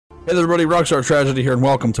Hey everybody, RockStarTragedy here, and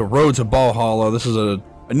welcome to Road to Ballhalla. This is a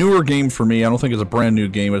newer game for me. I don't think it's a brand new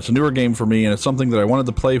game, but it's a newer game for me, and it's something that I wanted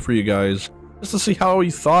to play for you guys, just to see how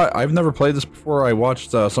you thought. I've never played this before. I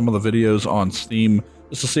watched some of the videos on Steam,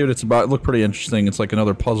 just to see what it's about. It looked pretty interesting. It's like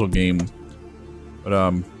another puzzle game.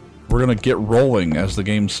 But, we're gonna get rolling, as the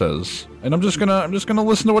game says. And I'm just gonna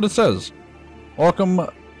listen to what it says. Welcome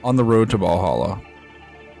on the road to Ballhalla.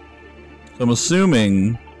 So I'm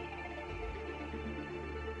assuming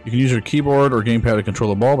you can use your keyboard or gamepad to control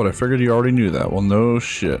the ball, but I figured you already knew that. Well, no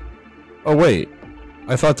shit. Oh wait,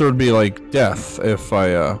 I thought there would be like death if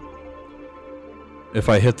I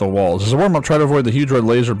hit the walls. As a warm-up, try to avoid the huge red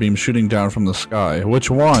laser beam shooting down from the sky. Which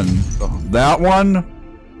one? That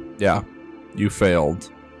one? Yeah, you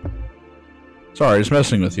failed. Sorry, just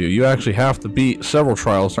messing with you. You actually have to beat several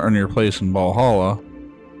trials to earn your place in Ballhalla.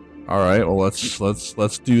 All right, well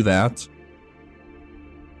let's do that.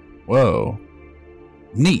 Whoa.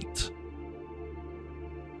 Neat.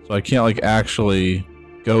 So I can't like actually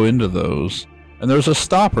go into those. And there's a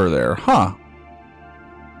stopper there, huh?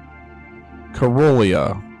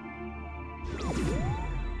 Carolia.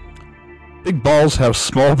 Big balls have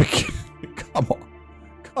small Come on.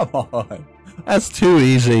 Come on. That's too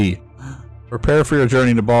easy. Prepare for your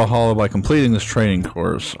journey to Ballhalla by completing this training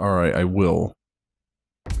course. Alright, I will.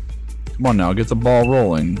 Come on now, get the ball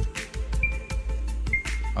rolling.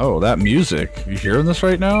 Oh, that music. You hearing this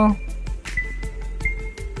right now?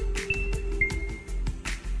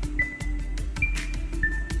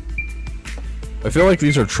 I feel like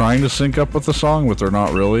these are trying to sync up with the song, but they're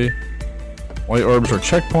not really. White orbs are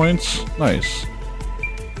checkpoints. Nice.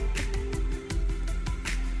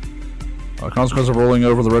 The consequence of rolling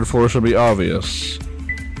over the red floor should be obvious.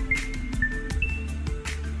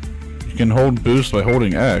 You can hold boost by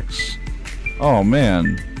holding X. Oh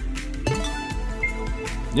man.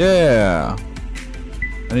 Yeah!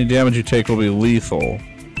 Any damage you take will be lethal.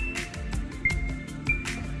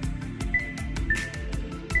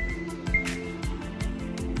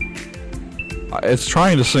 It's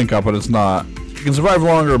trying to sync up, but it's not. You can survive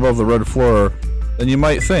longer above the red floor than you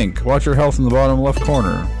might think. Watch your health in the bottom left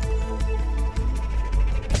corner.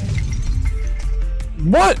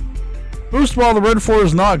 What? Boost while the red floor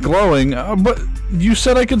is not glowing? But you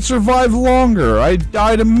said I could survive longer. I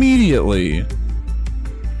died immediately.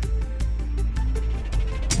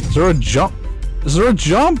 Is there a jump? Is there a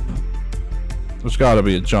jump? There's gotta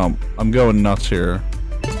be a jump. I'm going nuts here.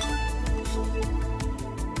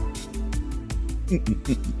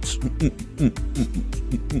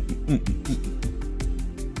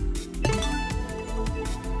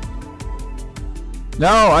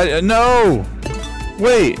 No!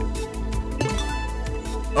 Wait!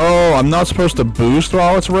 Oh, I'm not supposed to boost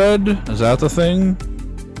while it's red? Is that the thing?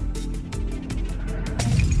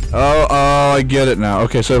 Oh, I get it now.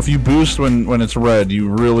 Okay, so if you boost when it's red, you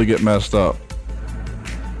really get messed up.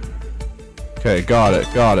 Okay, got it,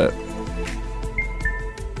 got it.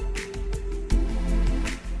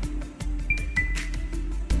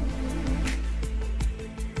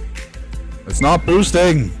 It's not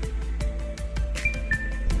boosting!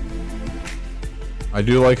 I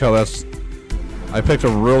do like how that's... I picked a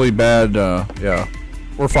really bad, yeah.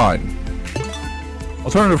 We're fine.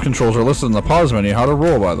 Alternative controls are listed in the pause menu. How to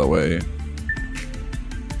roll, by the way.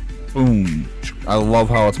 Boom. I love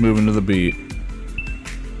how it's moving to the beat.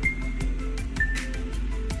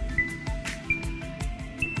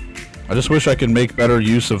 I just wish I could make better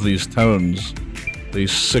use of these tones.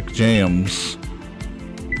 These sick jams.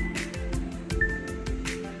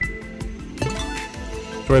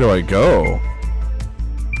 Where do I go?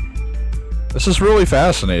 This is really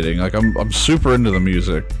fascinating. Like, I'm super into the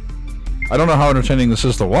music. I don't know how entertaining this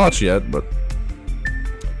is to watch yet, but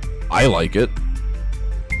I like it.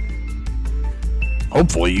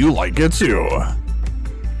 Hopefully you like it too.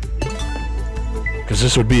 Because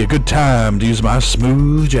this would be a good time to use my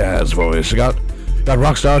smooth jazz voice. I got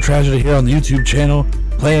RockStarTragedy here on the YouTube channel,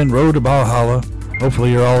 playing Road to Ballhalla.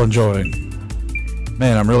 Hopefully you're all enjoying.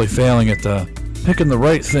 Man, I'm really failing at picking the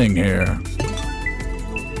right thing here.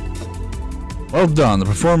 Well done. The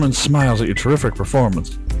performance smiles at your terrific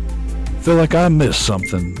performance. Feel like I missed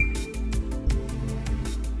something.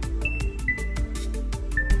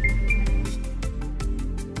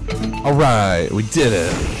 Alright, we did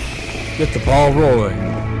it. Get the ball rolling.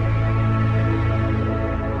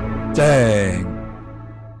 Dang.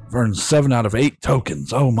 I've earned 7 out of 8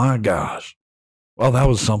 tokens. Oh my gosh. Well, that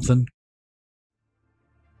was something.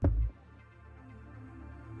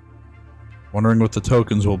 Wondering what the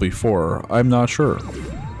tokens will be for. I'm not sure.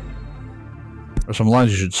 There's some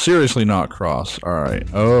lines you should seriously not cross. Alright.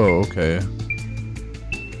 Oh, okay.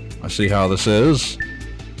 I see how this is.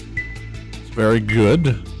 Very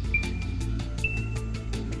good.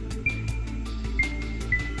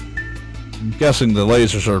 I'm guessing the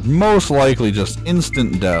lasers are most likely just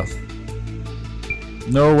instant death.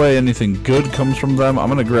 No way anything good comes from them. I'm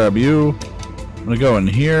gonna grab you. I'm gonna go in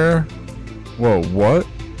here. Whoa, what?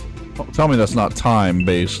 Oh, tell me that's not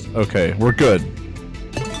time-based. Okay, we're good.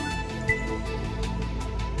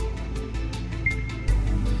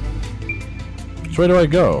 Which way do I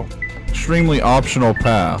go? Extremely optional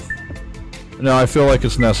path. No, I feel like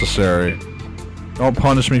it's necessary. Don't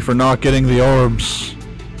punish me for not getting the orbs.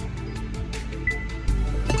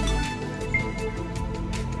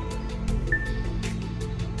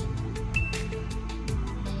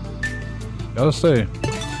 Gotta say,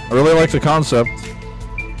 I really like the concept.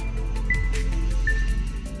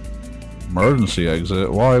 Emergency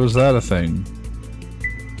exit? Why was that a thing?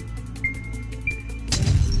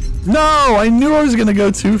 No! I knew I was gonna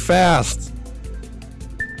go too fast!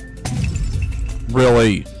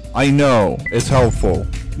 Really? I know. It's helpful.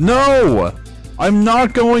 No! I'm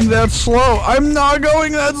not going that slow! I'm not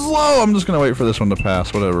going that slow! I'm just gonna wait for this one to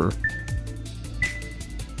pass, whatever.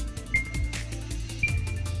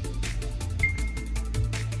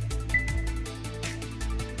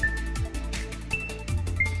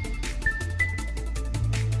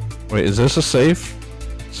 Wait, is this a safe?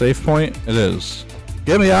 Safe point? It is.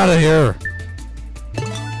 Get me out of here!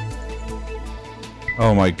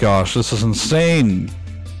 Oh my gosh, this is insane!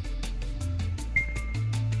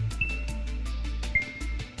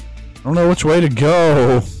 I don't know which way to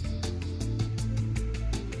go!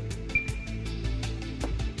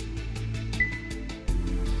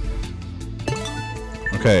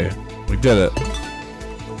 Okay, we did it.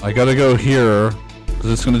 I gotta go here, because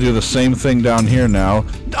it's gonna do the same thing down here now.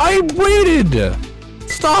 I waited!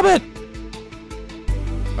 Stop it!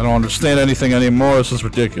 I don't understand anything anymore. This is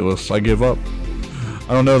ridiculous. I give up.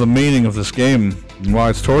 I don't know the meaning of this game and why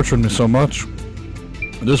it's torturing me so much.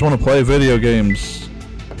 I just want to play video games.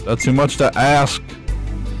 That's too much to ask.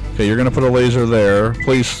 Okay, you're gonna put a laser there.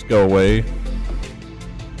 Please go away.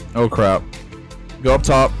 Oh crap. Go up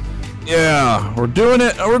top. Yeah, we're doing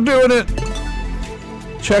it. We're doing it.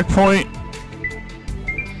 Checkpoint.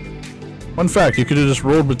 Fun fact, you could have just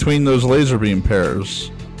rolled between those laser beam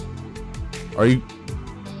pairs. Are you...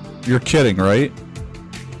 You're kidding, right?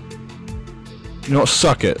 You know what?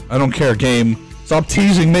 Suck it. I don't care, game. Stop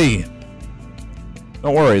teasing me!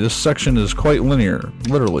 Don't worry, this section is quite linear.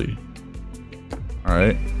 Literally.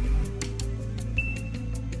 Alright.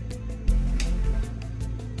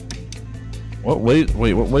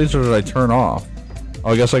 Wait, what laser did I turn off?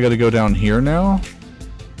 Oh, I guess I gotta go down here now?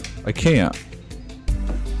 I can't.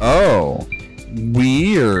 Oh.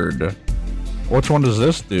 Weird. Which one does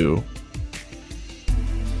this do?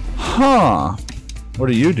 Huh. What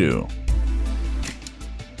do you do?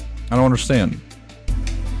 I don't understand.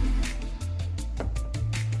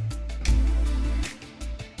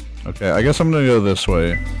 Okay, I guess I'm gonna go this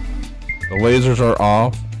way. The lasers are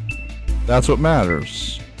off. That's what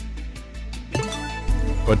matters.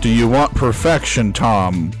 But do you want perfection,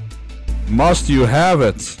 Tom? Must you have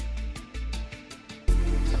it?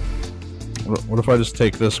 What if I just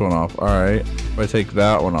take this one off? Alright. If I take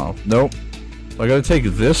that one off. Nope. So I gotta take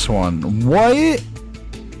this one. What?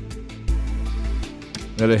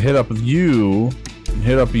 Gotta hit up you. And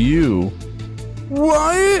hit up you.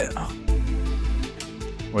 What?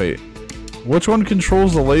 Wait. Which one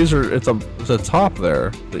controls the laser at the top there?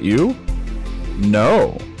 Is it you?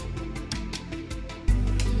 No.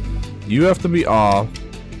 You have to be off.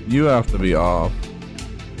 You have to be off.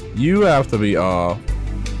 You have to be off.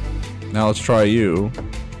 Now let's try you.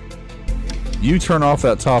 You turn off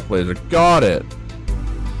that top laser. Got it.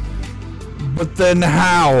 But then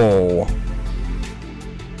how?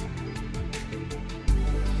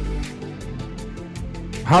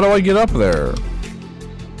 How do I get up there?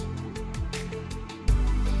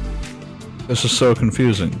 This is so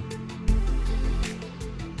confusing.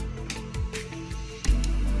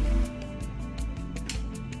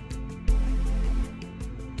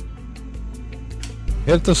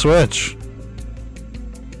 Hit the switch.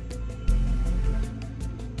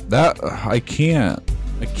 That I can't.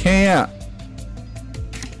 I can't.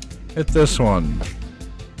 Hit this one.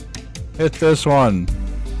 Hit this one.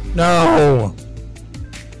 No.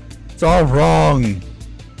 It's all wrong.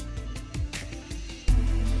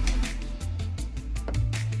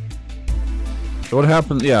 So what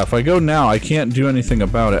happens? Yeah, if I go now, I can't do anything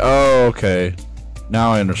about it. Oh, okay.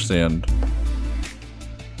 Now I understand.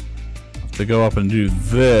 To go up and do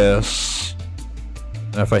this.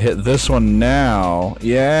 And if I hit this one now,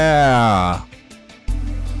 yeah.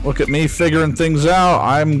 Look at me figuring things out.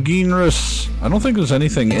 I'm genius. I don't think there's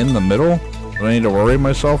anything in the middle that I need to worry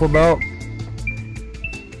myself about.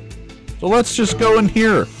 So let's just go in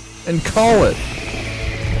here and call it.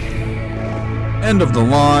 End of the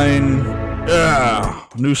line. Yeah.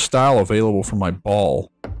 New style available for my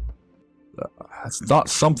ball. That's not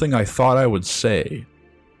something I thought I would say.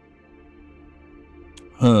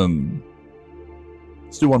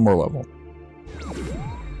 Let's do one more level.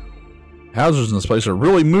 Hazards in this place are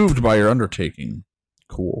really moved by your undertaking.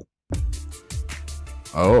 Cool.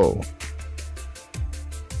 Oh.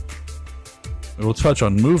 It will touch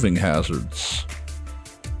on moving hazards.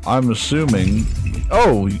 I'm assuming...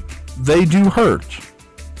 Oh, they do hurt.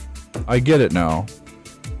 I get it now.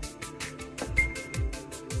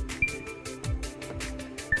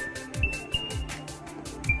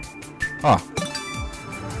 Huh.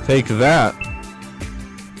 Take that.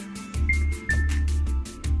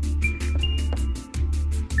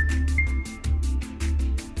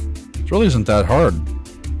 It really isn't that hard.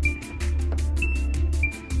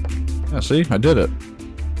 Yeah, see? I did it.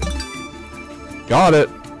 Got it.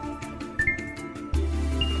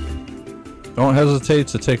 Don't hesitate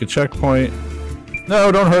to take a checkpoint.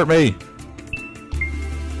 No, don't hurt me.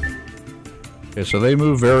 Okay, so they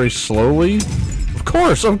move very slowly. Of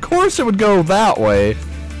course it would go that way.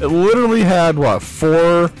 It literally had, what,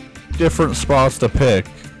 4 different spots to pick.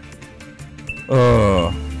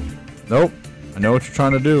 Nope. I know what you're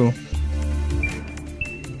trying to do.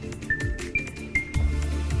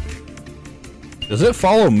 Does it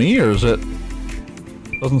follow me, or is it...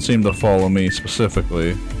 Doesn't seem to follow me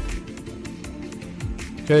specifically.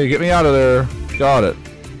 Okay, get me out of there. Got it.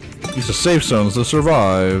 Use the safe zones to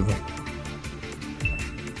survive.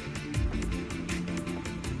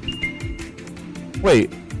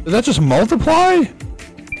 Wait, did that just multiply?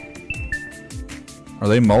 Are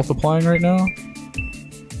they multiplying right now?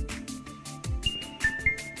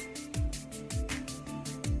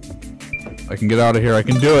 I can get out of here. I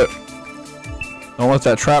can do it. Don't let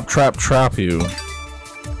that trap you.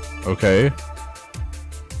 Okay.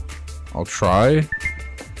 I'll try.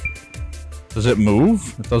 Does it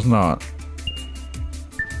move? It does not.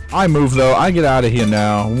 I move though. I get out of here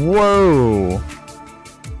now. Whoa.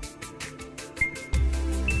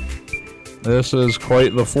 This is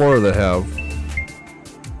quite the floor they have.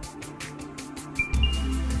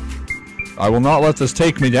 I will not let this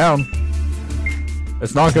take me down.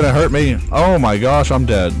 It's not gonna hurt me. Oh my gosh, I'm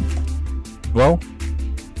dead. Well,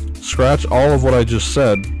 scratch all of what I just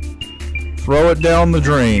said. Throw it down the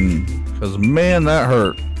drain. Because man, that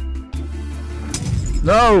hurt.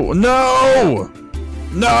 No! No!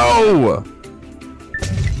 No!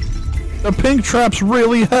 The pink traps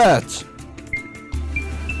really hurt!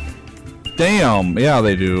 Damn, yeah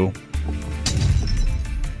they do.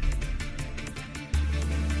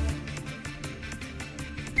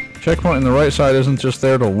 Checkpoint on the right side isn't just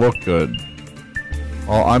there to look good.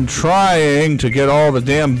 Oh, I'm trying to get all the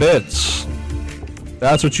damn bits.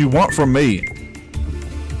 That's what you want from me.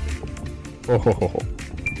 Oh, ho, ho, ho.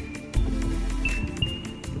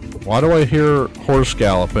 Why do I hear horse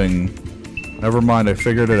galloping? Never mind, I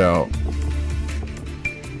figured it out.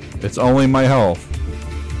 It's only my health.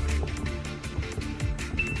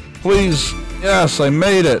 Please! Yes, I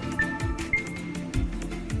made it!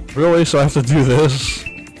 Really? So I have to do this?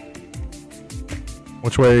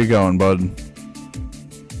 Which way are you going, bud?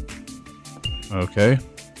 Okay.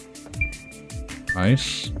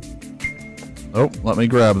 Nice. Oh, let me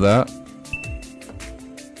grab that.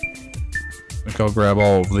 I think I'll grab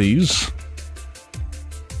all of these.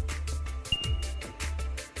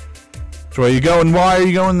 Which way are you going? Why are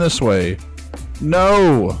you going this way?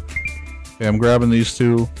 No! Okay, I'm grabbing these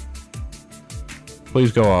two.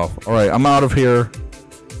 Please go off. Alright, I'm out of here.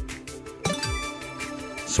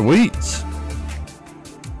 Sweet!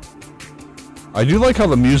 I do like how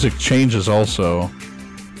the music changes also.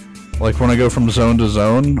 Like when I go from zone to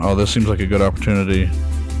zone. Oh, this seems like a good opportunity.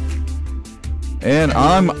 And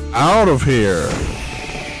I'm out of here.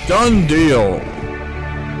 Done deal.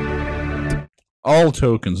 All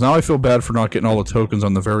tokens. Now I feel bad for not getting all the tokens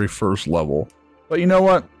on the very first level. But you know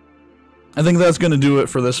what? I think that's going to do it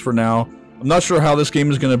for this for now. I'm not sure how this game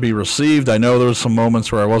is going to be received. I know there was some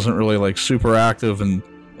moments where I wasn't really like super active and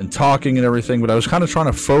talking and everything, but I was kind of trying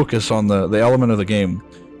to focus on the element of the game.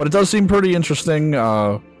 But it does seem pretty interesting.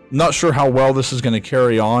 Not sure how well this is going to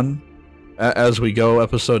carry on as we go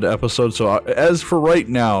episode to episode. So as for right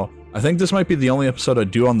now, I think this might be the only episode I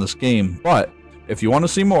do on this game. But if you want to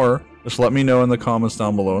see more, just let me know in the comments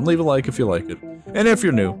down below and leave a like if you like it. And if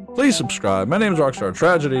you're new, please subscribe. My name is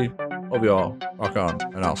RockStarTragedy. Hope you all rock on,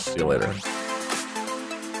 and I'll see you later.